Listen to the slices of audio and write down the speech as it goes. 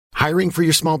Hiring for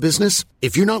your small business?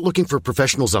 If you're not looking for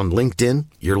professionals on LinkedIn,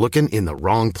 you're looking in the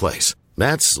wrong place.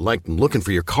 That's like looking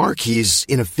for your car keys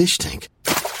in a fish tank.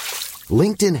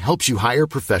 LinkedIn helps you hire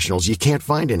professionals you can't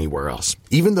find anywhere else,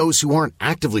 even those who aren't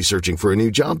actively searching for a new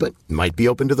job but might be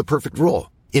open to the perfect role.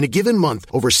 In a given month,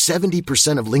 over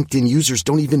 70% of LinkedIn users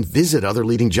don't even visit other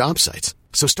leading job sites.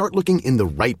 So start looking in the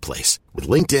right place. With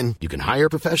LinkedIn, you can hire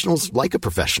professionals like a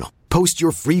professional. Post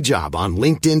your free job on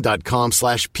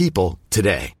linkedin.com/people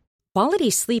today.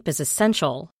 Quality sleep is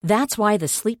essential. That's why the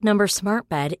Sleep Number Smart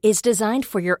Bed is designed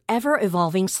for your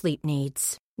ever-evolving sleep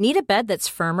needs. Need a bed that's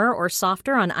firmer or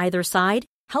softer on either side?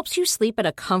 Helps you sleep at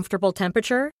a comfortable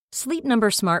temperature? Sleep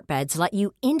Number Smart Beds let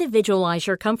you individualize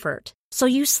your comfort, so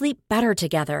you sleep better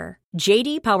together.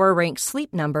 J.D. Power ranks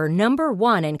Sleep Number number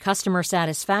 1 in customer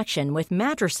satisfaction with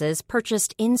mattresses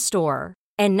purchased in-store.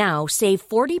 And now save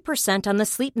 40% on the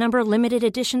Sleep Number Limited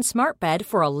Edition Smart Bed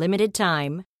for a limited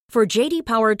time. For J.D.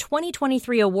 Power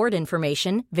 2023 award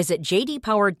information, visit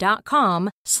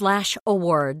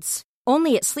jdpower.com/awards.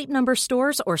 Only at Sleep Number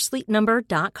stores or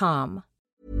sleepnumber.com.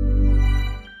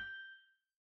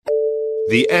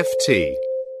 The FT.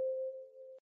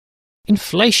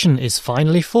 Inflation is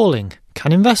finally falling.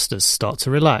 Can investors start to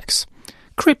relax?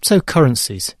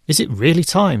 Cryptocurrencies. Is it really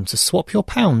time to swap your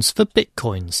pounds for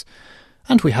bitcoins?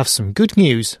 And we have some good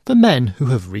news for men who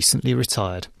have recently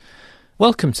retired.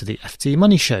 Welcome to the FT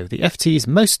Money Show, the FT's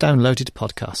most downloaded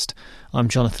podcast. I'm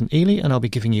Jonathan Ely and I'll be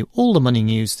giving you all the money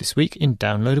news this week in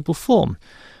downloadable form.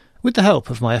 With the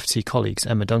help of my FT colleagues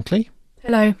Emma Dunkley.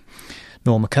 Hello.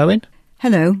 Norma Cohen.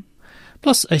 Hello.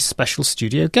 Plus a special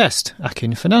studio guest,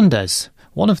 Akin Fernandez,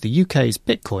 one of the UK's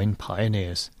Bitcoin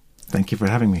pioneers. Thank you for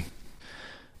having me.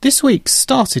 This week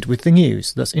started with the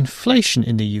news that inflation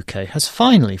in the UK has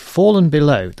finally fallen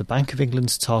below the Bank of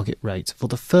England's target rate for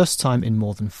the first time in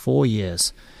more than 4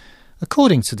 years.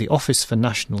 According to the Office for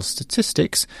National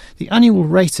Statistics, the annual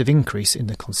rate of increase in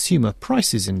the Consumer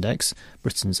Prices Index,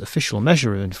 Britain's official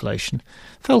measure of inflation,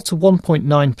 fell to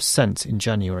 1.9% in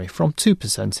January from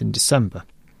 2% in December.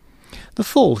 The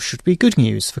fall should be good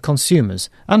news for consumers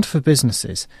and for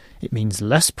businesses. It means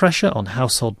less pressure on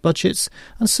household budgets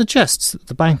and suggests that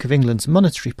the Bank of England's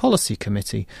Monetary Policy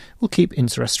Committee will keep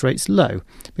interest rates low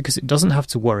because it doesn't have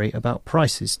to worry about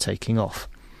prices taking off.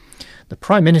 The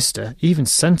Prime Minister even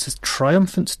sent a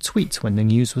triumphant tweet when the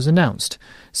news was announced,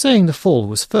 saying the fall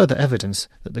was further evidence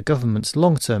that the government's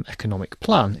long-term economic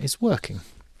plan is working.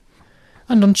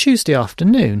 And on Tuesday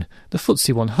afternoon, the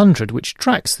FTSE 100, which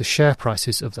tracks the share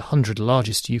prices of the 100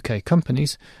 largest UK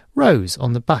companies, rose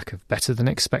on the back of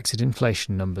better-than-expected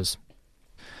inflation numbers.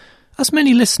 As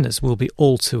many listeners will be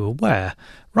all too aware,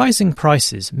 rising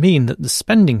prices mean that the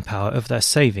spending power of their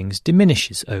savings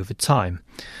diminishes over time,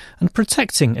 and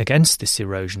protecting against this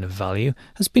erosion of value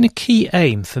has been a key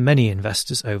aim for many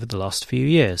investors over the last few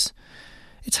years.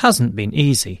 It hasn't been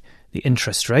easy. The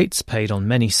interest rates paid on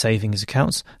many savings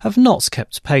accounts have not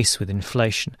kept pace with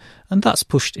inflation, and that's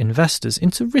pushed investors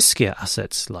into riskier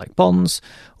assets like bonds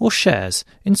or shares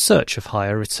in search of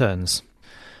higher returns.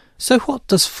 So what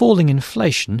does falling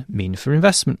inflation mean for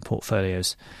investment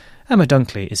portfolios? Emma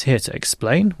Dunkley is here to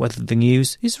explain whether the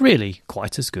news is really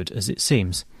quite as good as it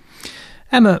seems.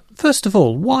 Emma, first of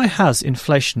all, why has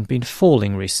inflation been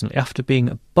falling recently after being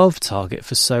above target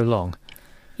for so long?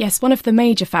 Yes, one of the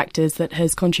major factors that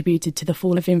has contributed to the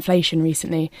fall of inflation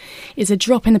recently is a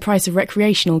drop in the price of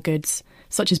recreational goods,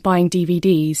 such as buying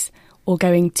DVDs or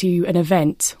going to an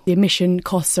event. The admission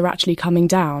costs are actually coming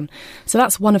down. So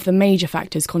that's one of the major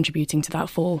factors contributing to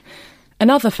that fall.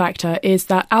 Another factor is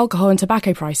that alcohol and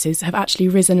tobacco prices have actually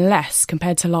risen less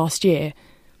compared to last year.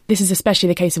 This is especially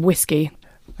the case of whisky.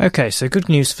 OK, so good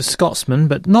news for Scotsmen,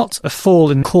 but not a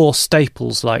fall in core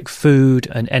staples like food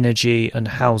and energy and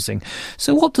housing.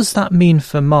 So what does that mean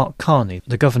for Mark Carney,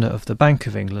 the Governor of the Bank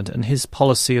of England, and his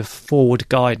policy of forward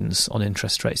guidance on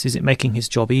interest rates? Is it making his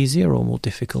job easier or more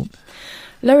difficult?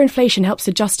 Lower inflation helps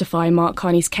to justify Mark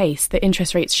Carney's case that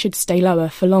interest rates should stay lower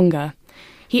for longer.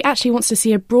 He actually wants to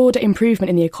see a broader improvement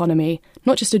in the economy,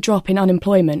 not just a drop in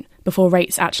unemployment, before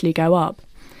rates actually go up.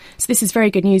 So this is very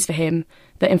good news for him,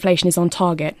 that inflation is on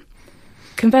target.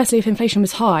 Conversely, if inflation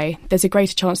was high, there's a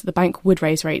greater chance that the bank would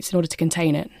raise rates in order to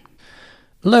contain it.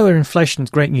 Lower inflation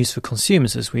is great news for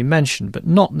consumers, as we mentioned, but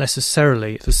not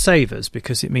necessarily for savers,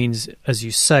 because it means, as you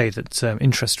say, that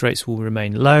interest rates will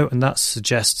remain low, and that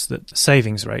suggests that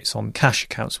savings rates on cash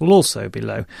accounts will also be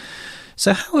low.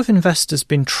 So how have investors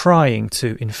been trying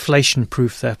to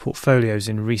inflation-proof their portfolios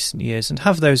in recent years, and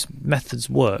have those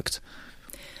methods worked?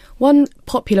 One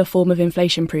popular form of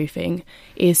inflation proofing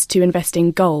is to invest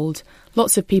in gold.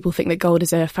 Lots of people think that gold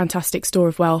is a fantastic store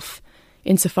of wealth,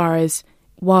 insofar as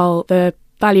while the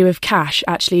value of cash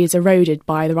actually is eroded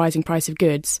by the rising price of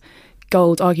goods,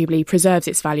 gold arguably preserves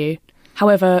its value.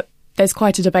 However, there's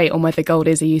quite a debate on whether gold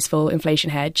is a useful inflation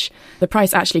hedge. The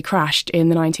price actually crashed in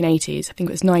the 1980s. I think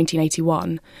it was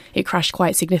 1981. It crashed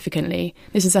quite significantly.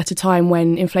 This is at a time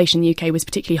when inflation in the UK was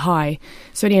particularly high,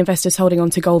 so any investors holding on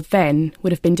to gold then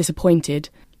would have been disappointed.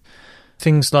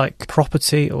 Things like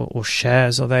property or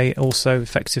shares, are they also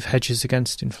effective hedges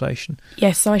against inflation?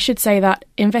 Yes, so I should say that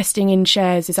investing in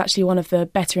shares is actually one of the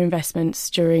better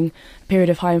investments during a period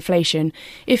of high inflation.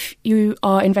 If you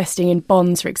are investing in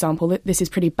bonds, for example, this is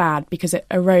pretty bad because it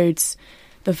erodes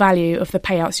the value of the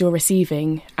payouts you're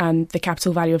receiving and the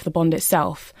capital value of the bond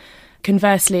itself.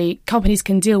 Conversely, companies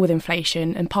can deal with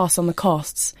inflation and pass on the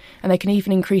costs, and they can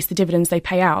even increase the dividends they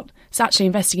pay out. So actually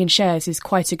investing in shares is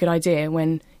quite a good idea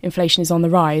when inflation is on the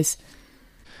rise.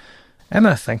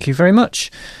 Emma, thank you very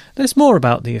much. There's more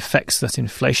about the effects that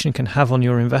inflation can have on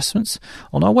your investments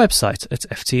on our website at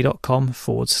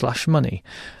ft.com/money.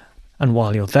 And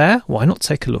while you're there, why not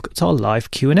take a look at our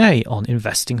live Q&A on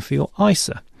investing for your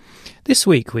ISA? This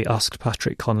week we asked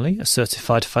Patrick Connolly, a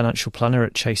certified financial planner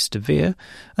at Chase de Vere,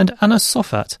 and Anna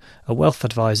Sofat, a wealth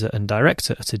advisor and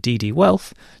director at Adidi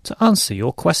Wealth, to answer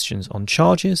your questions on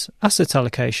charges, asset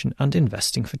allocation and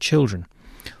investing for children.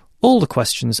 All the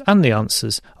questions and the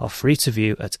answers are free to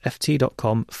view at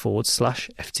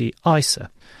ft.com/FT ISA.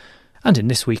 And in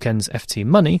this weekend's FT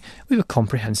Money, we have a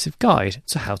comprehensive guide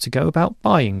to how to go about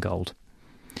buying gold.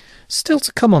 Still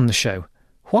to come on the show,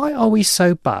 why are we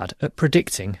so bad at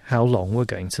predicting how long we're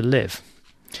going to live?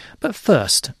 But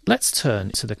first, let's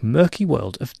turn to the murky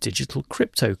world of digital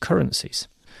cryptocurrencies.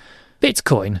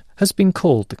 Bitcoin has been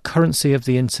called the currency of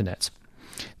the internet.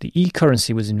 The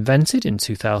e-currency was invented in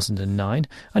 2009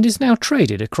 and is now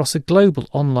traded across a global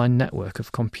online network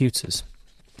of computers.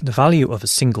 The value of a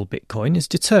single Bitcoin is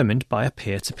determined by a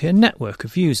peer-to-peer network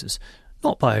of users,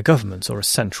 not by a government or a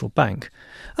central bank.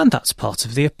 And that's part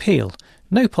of the appeal.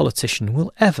 No politician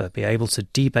will ever be able to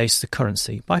debase the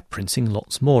currency by printing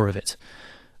lots more of it.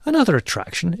 Another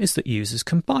attraction is that users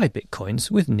can buy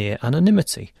Bitcoins with near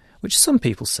anonymity, which some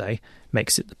people say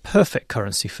makes it the perfect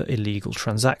currency for illegal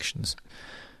transactions.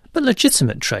 But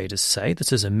legitimate traders say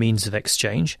that as a means of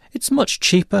exchange, it's much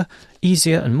cheaper,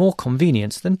 easier and more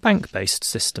convenient than bank-based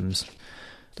systems.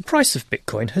 The price of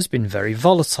Bitcoin has been very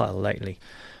volatile lately.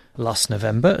 Last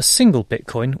November, a single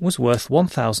Bitcoin was worth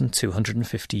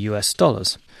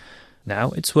 $1,250.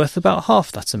 Now it's worth about half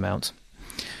that amount.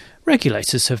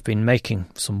 Regulators have been making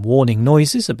some warning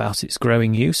noises about its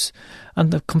growing use,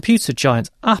 and the computer giant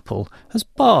Apple has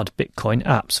barred Bitcoin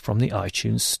apps from the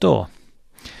iTunes store.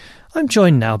 I'm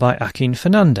joined now by Akin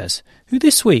Fernandez, who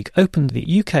this week opened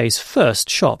the UK's first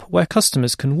shop where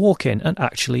customers can walk in and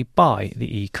actually buy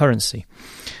the e-currency.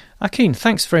 Akin,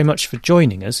 thanks very much for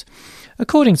joining us.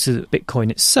 According to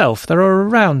Bitcoin itself, there are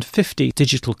around 50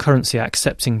 digital currency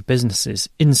accepting businesses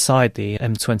inside the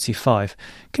M25.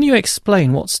 Can you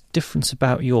explain what's different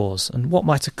about yours and what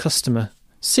might a customer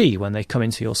see when they come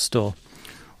into your store?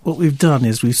 What we've done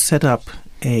is we've set up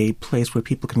a place where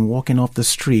people can walk in off the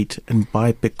street and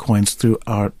buy Bitcoins through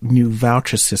our new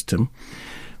voucher system,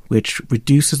 which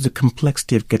reduces the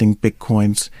complexity of getting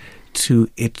Bitcoins to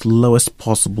its lowest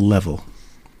possible level.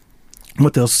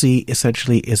 What they'll see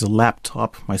essentially is a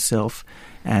laptop, myself,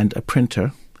 and a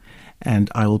printer,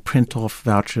 and I will print off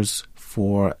vouchers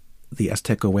for the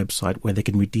Azteco website where they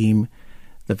can redeem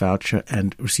the voucher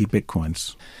and receive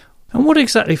Bitcoins. And what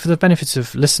exactly, for the benefit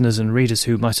of listeners and readers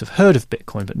who might have heard of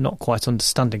Bitcoin but not quite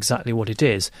understand exactly what it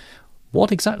is,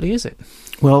 what exactly is it?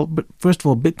 Well, but first of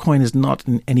all, Bitcoin is not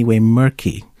in any way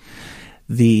murky.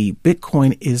 The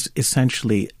Bitcoin is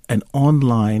essentially an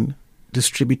online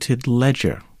distributed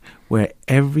ledger where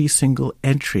every single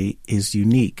entry is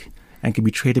unique and can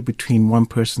be traded between one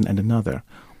person and another.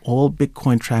 All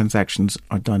Bitcoin transactions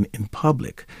are done in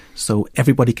public, so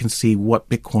everybody can see what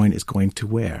Bitcoin is going to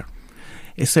where.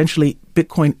 Essentially,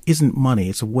 Bitcoin isn't money.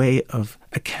 It's a way of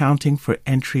accounting for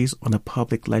entries on a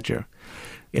public ledger.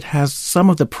 It has some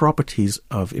of the properties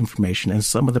of information and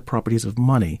some of the properties of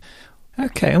money.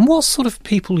 Okay, and what sort of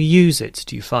people use it,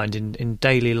 do you find, in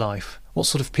daily life? What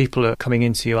sort of people are coming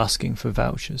into you asking for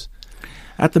vouchers?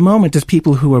 At the moment, there's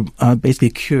people who are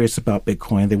basically curious about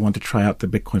Bitcoin. They want to try out the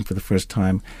Bitcoin for the first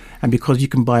time. And because you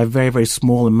can buy a very, very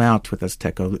small amount with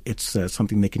Azteco, it's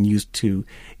something they can use to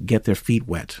get their feet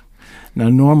wet. Now,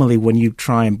 normally when you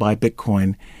try and buy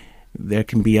Bitcoin, there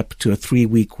can be up to a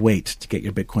 3-week wait to get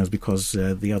your Bitcoins because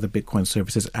the other Bitcoin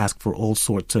services ask for all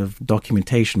sorts of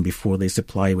documentation before they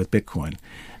supply you with Bitcoin.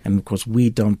 And of course,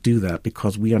 we don't do that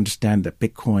because we understand that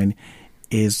Bitcoin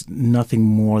is nothing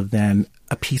more than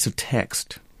a piece of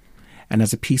text. And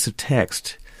as a piece of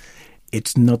text,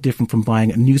 it's no different from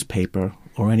buying a newspaper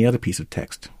or any other piece of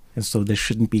text. And so there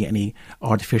shouldn't be any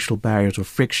artificial barriers or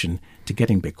friction to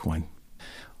getting Bitcoin.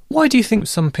 Why do you think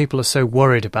some people are so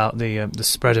worried about the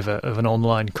spread of an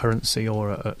online currency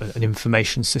or an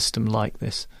information system like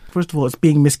this? First of all, it's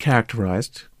being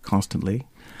mischaracterized constantly.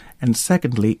 And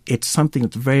secondly, it's something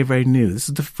that's very, very new. This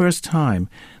is the first time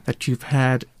that you've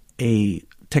had a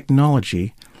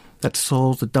technology that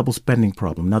solves the double spending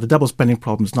problem. Now, the double spending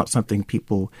problem is not something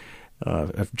people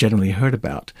have generally heard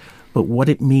about. But what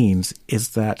it means is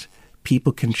that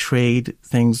people can trade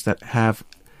things that have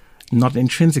not an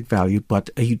intrinsic value, but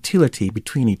a utility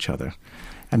between each other.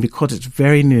 And because it's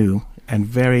very new and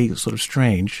very sort of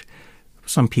strange,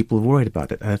 some people are worried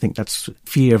about it. And I think that's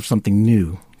fear of something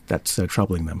new that's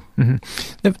troubling them.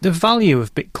 Mm-hmm. The value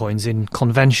of Bitcoins in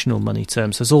conventional money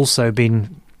terms has also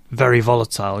been very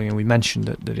volatile. We mentioned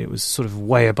that it was sort of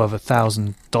way above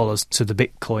 $1,000 to the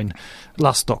Bitcoin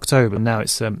last October. Now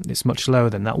it's much lower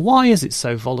than that. Why is it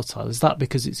so volatile? Is that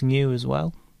because it's new as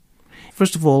well?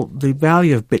 First of all, the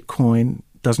value of Bitcoin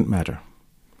doesn't matter.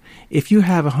 If you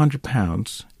have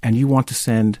 £100 and you want to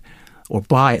send or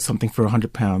buy something for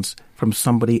 £100 from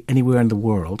somebody anywhere in the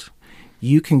world,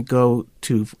 you can go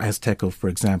to Azteco, for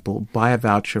example, buy a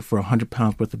voucher for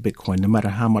 £100 worth of Bitcoin, no matter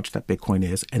how much that Bitcoin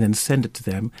is, and then send it to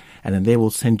them, and then they will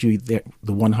send you the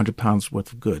 £100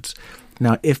 worth of goods.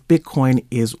 Now, if Bitcoin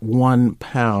is £1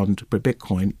 per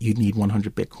Bitcoin, you need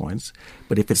 100 Bitcoins.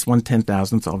 But if it's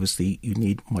 1/10,000th, obviously you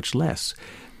need much less.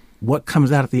 What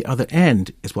comes out at the other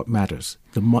end is what matters.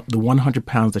 The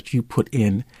 £100 that you put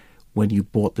in when you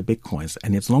bought the Bitcoins.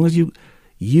 And as long as you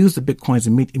use the Bitcoins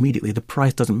immediately, the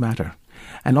price doesn't matter.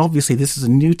 And obviously, this is a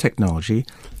new technology.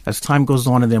 As time goes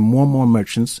on and there are more and more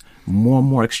merchants, more and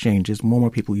more exchanges, more and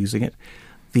more people using it,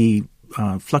 the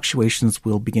fluctuations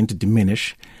will begin to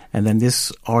diminish. And then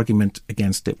this argument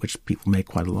against it, which people make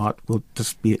quite a lot, will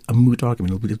just be a moot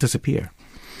argument. It will disappear.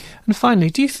 And finally,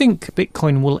 do you think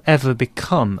Bitcoin will ever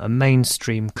become a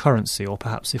mainstream currency, or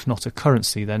perhaps if not a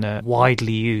currency, then a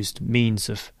widely used means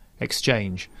of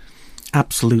exchange?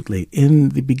 Absolutely. In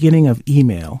the beginning of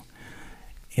email,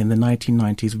 in the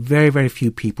 1990s, very, very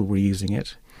few people were using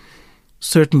it.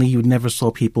 Certainly, you never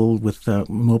saw people with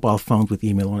mobile phones with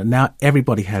email on it. Now,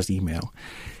 everybody has email.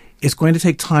 It's going to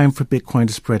take time for Bitcoin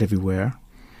to spread everywhere.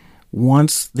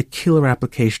 Once the killer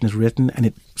application is written and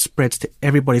it spreads to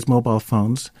everybody's mobile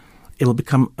phones, it'll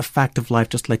become a fact of life,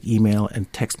 just like email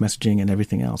and text messaging and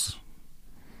everything else.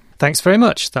 Thanks very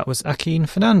much. That was Joaquin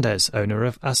Fernandez, owner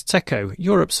of Azteco,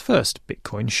 Europe's first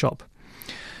Bitcoin shop.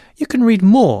 You can read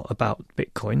more about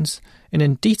Bitcoins in a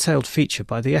detailed feature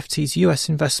by the FT's US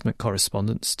investment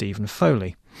correspondent Stephen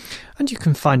Foley. And you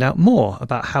can find out more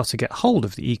about how to get hold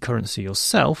of the e-currency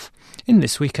yourself in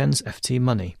this weekend's FT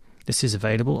Money. This is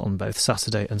available on both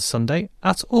Saturday and Sunday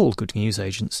at all good news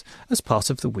agents as part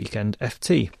of the Weekend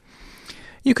FT.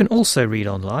 You can also read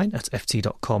online at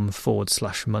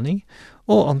ft.com/money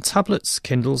or on tablets,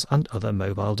 Kindles and other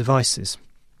mobile devices.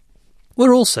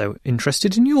 We're also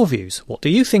interested in your views. What do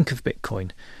you think of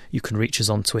Bitcoin? You can reach us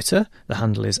on Twitter. The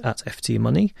handle is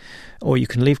 @FTMoney. Or you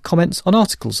can leave comments on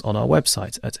articles on our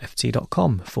website at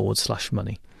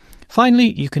ft.com/money.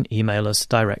 Finally, you can email us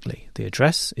directly. The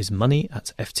address is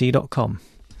money@ft.com.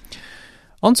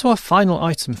 On to our final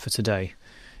item for today.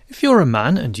 If you're a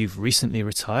man and you've recently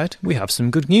retired, we have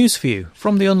some good news for you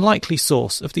from the unlikely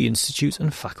source of the Institute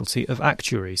and Faculty of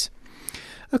Actuaries.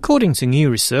 According to new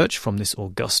research from this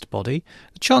august body,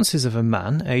 the chances of a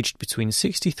man aged between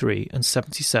 63 and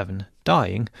 77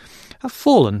 dying have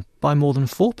fallen by more than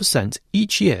 4%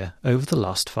 each year over the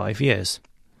last 5 years.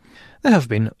 There have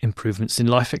been improvements in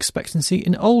life expectancy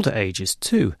in older ages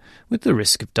too, with the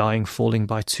risk of dying falling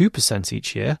by 2%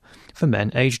 each year for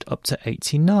men aged up to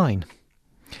 89.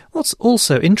 What's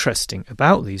also interesting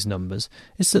about these numbers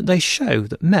is that they show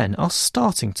that men are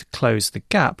starting to close the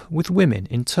gap with women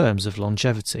in terms of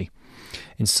longevity.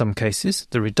 In some cases,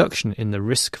 the reduction in the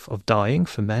risk of dying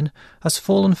for men has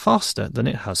fallen faster than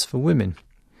it has for women.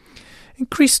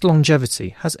 Increased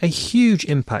longevity has a huge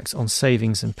impact on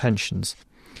savings and pensions,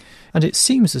 and it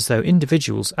seems as though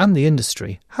individuals and the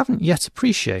industry haven't yet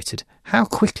appreciated how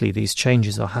quickly these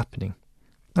changes are happening.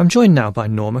 I'm joined now by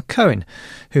Norma Cohen,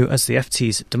 who, as the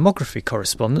FT's demography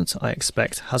correspondent, I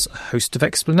expect has a host of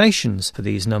explanations for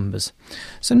these numbers.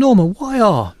 So, Norma, why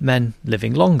are men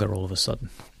living longer all of a sudden?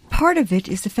 Part of it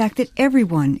is the fact that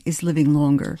everyone is living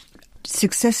longer.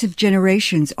 Successive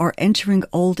generations are entering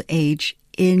old age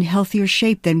in healthier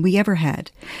shape than we ever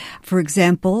had. For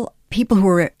example, people who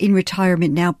are in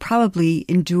retirement now probably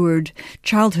endured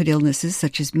childhood illnesses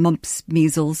such as mumps,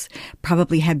 measles,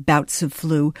 probably had bouts of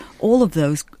flu. All of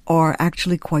those are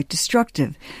actually quite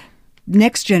destructive.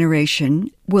 next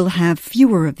generation will have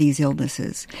fewer of these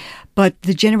illnesses. But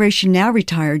the generation now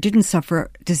retired didn't suffer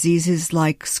diseases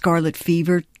like scarlet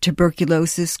fever,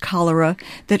 tuberculosis, cholera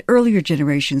that earlier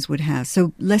generations would have.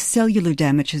 So less cellular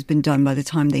damage has been done by the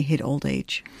time they hit old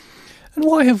age. And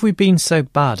why have we been so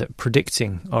bad at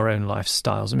predicting our own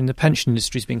lifestyles? I mean, the pension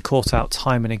industry's been caught out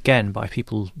time and again by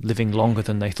people living longer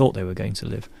than they thought they were going to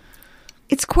live.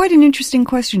 It's quite an interesting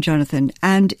question, Jonathan,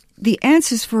 and the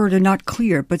answers for it are not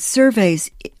clear, but surveys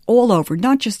all over,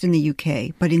 not just in the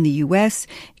UK, but in the US,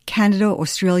 Canada,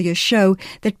 Australia, show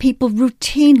that people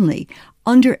routinely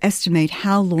underestimate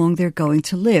how long they're going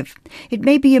to live. It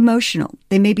may be emotional.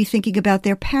 They may be thinking about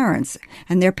their parents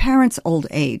and their parents' old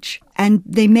age. And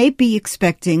they may be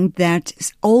expecting that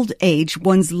old age,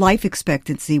 one's life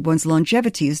expectancy, one's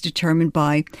longevity is determined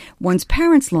by one's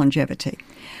parents' longevity.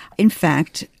 In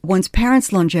fact, one's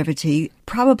parents' longevity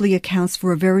probably accounts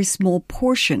for a very small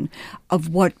portion of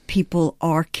what people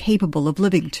are capable of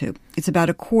living to. It's about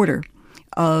a quarter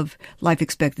of life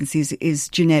expectancies is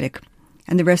genetic,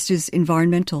 and the rest is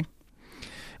environmental.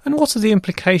 And what are the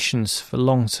implications for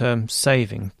long-term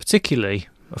saving, particularly,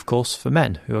 of course, for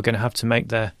men who are going to have to make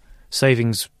their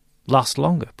savings last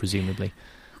longer, presumably?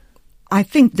 I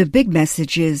think the big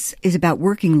message is about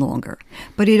working longer,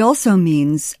 but it also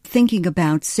means thinking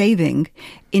about saving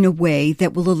in a way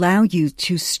that will allow you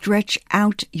to stretch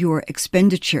out your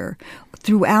expenditure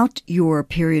throughout your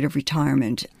period of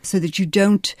retirement so that you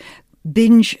don't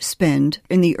binge spend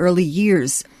in the early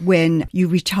years when you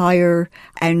retire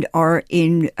and are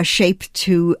in a shape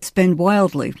to spend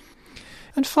wildly.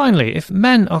 And finally, if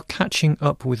men are catching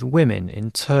up with women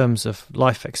in terms of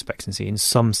life expectancy in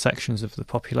some sections of the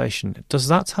population, does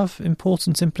that have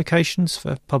important implications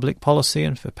for public policy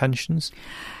and for pensions?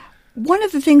 One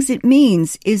of the things it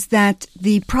means is that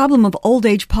the problem of old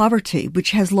age poverty,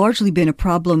 which has largely been a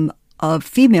problem of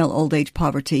female old age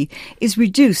poverty, is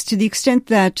reduced to the extent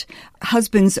that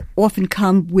husbands often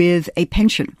come with a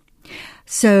pension.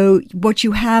 So what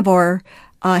you have are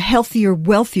healthier,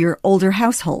 wealthier, older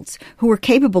households who are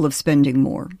capable of spending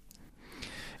more.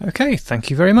 OK,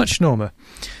 thank you very much, Norma.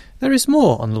 There is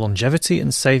more on longevity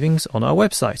and savings on our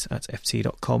website at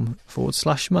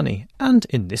ft.com/money and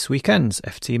in this weekend's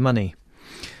FT Money.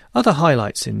 Other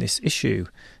highlights in this issue.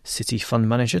 City Fund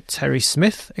Manager Terry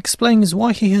Smith explains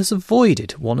why he has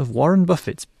avoided one of Warren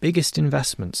Buffett's biggest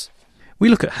investments. We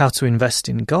look at how to invest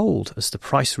in gold as the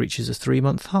price reaches a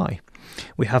 3-month high.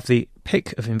 We have the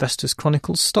pick of Investors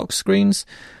Chronicles stock screens,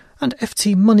 and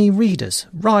FT Money readers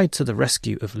ride to the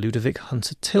rescue of Ludovic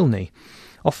Hunter-Tilney,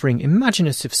 offering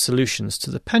imaginative solutions to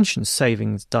the pension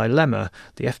savings dilemma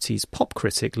the FT's pop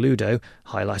critic Ludo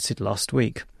highlighted last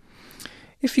week.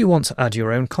 If you want to add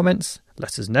your own comments,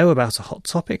 let us know about a hot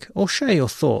topic, or share your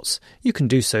thoughts, you can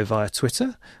do so via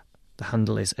Twitter. The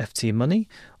handle is FT Money,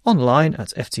 online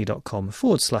at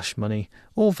ft.com/money,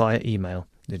 or via email.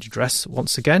 The address,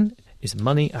 once again, is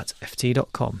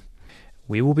money@ft.com.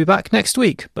 We will be back next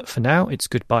week, but for now it's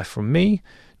goodbye from me,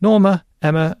 Norma,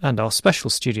 Emma, and our special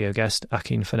studio guest,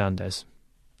 Akin Fernandez.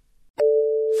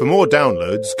 For more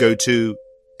downloads, go to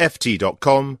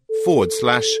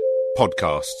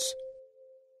ft.com/podcasts.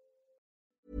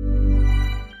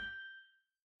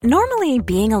 Normally,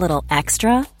 being a little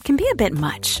extra can be a bit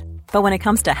much, but when it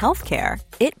comes to healthcare,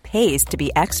 it pays to be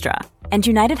extra. And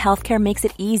United Healthcare makes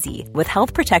it easy with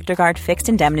Health Protector Guard fixed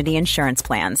indemnity insurance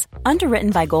plans. Underwritten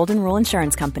by Golden Rule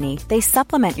Insurance Company, they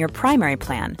supplement your primary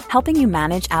plan, helping you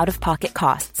manage out-of-pocket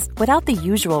costs without the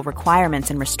usual requirements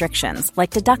and restrictions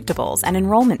like deductibles and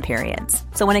enrollment periods.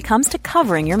 So when it comes to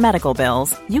covering your medical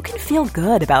bills, you can feel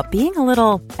good about being a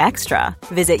little extra.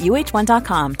 Visit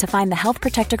uh1.com to find the Health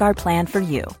Protector Guard plan for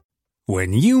you.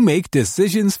 When you make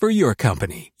decisions for your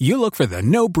company, you look for the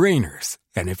no-brainers.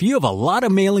 And if you have a lot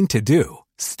of mailing to do,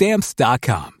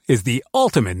 Stamps.com is the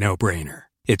ultimate no-brainer.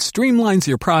 It streamlines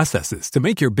your processes to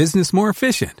make your business more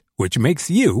efficient, which makes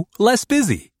you less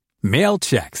busy. Mail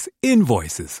checks,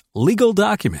 invoices, legal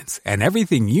documents, and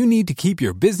everything you need to keep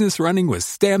your business running with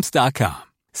Stamps.com.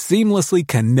 Seamlessly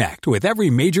connect with every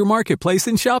major marketplace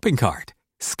and shopping cart.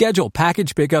 Schedule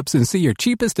package pickups and see your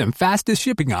cheapest and fastest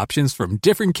shipping options from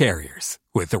different carriers,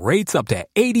 with rates up to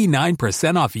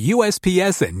 89% off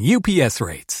USPS and UPS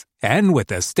rates. And with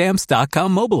the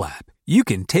Stamps.com mobile app, you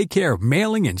can take care of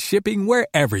mailing and shipping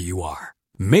wherever you are.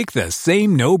 Make the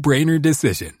same no-brainer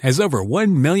decision as over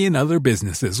 1 million other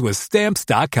businesses with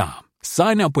Stamps.com.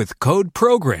 Sign up with code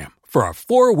PROGRAM for a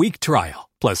 4-week trial,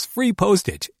 plus free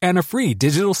postage and a free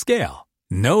digital scale.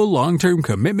 No long-term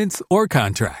commitments or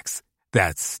contracts.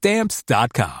 That's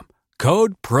Stamps.com.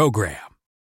 Code PROGRAM.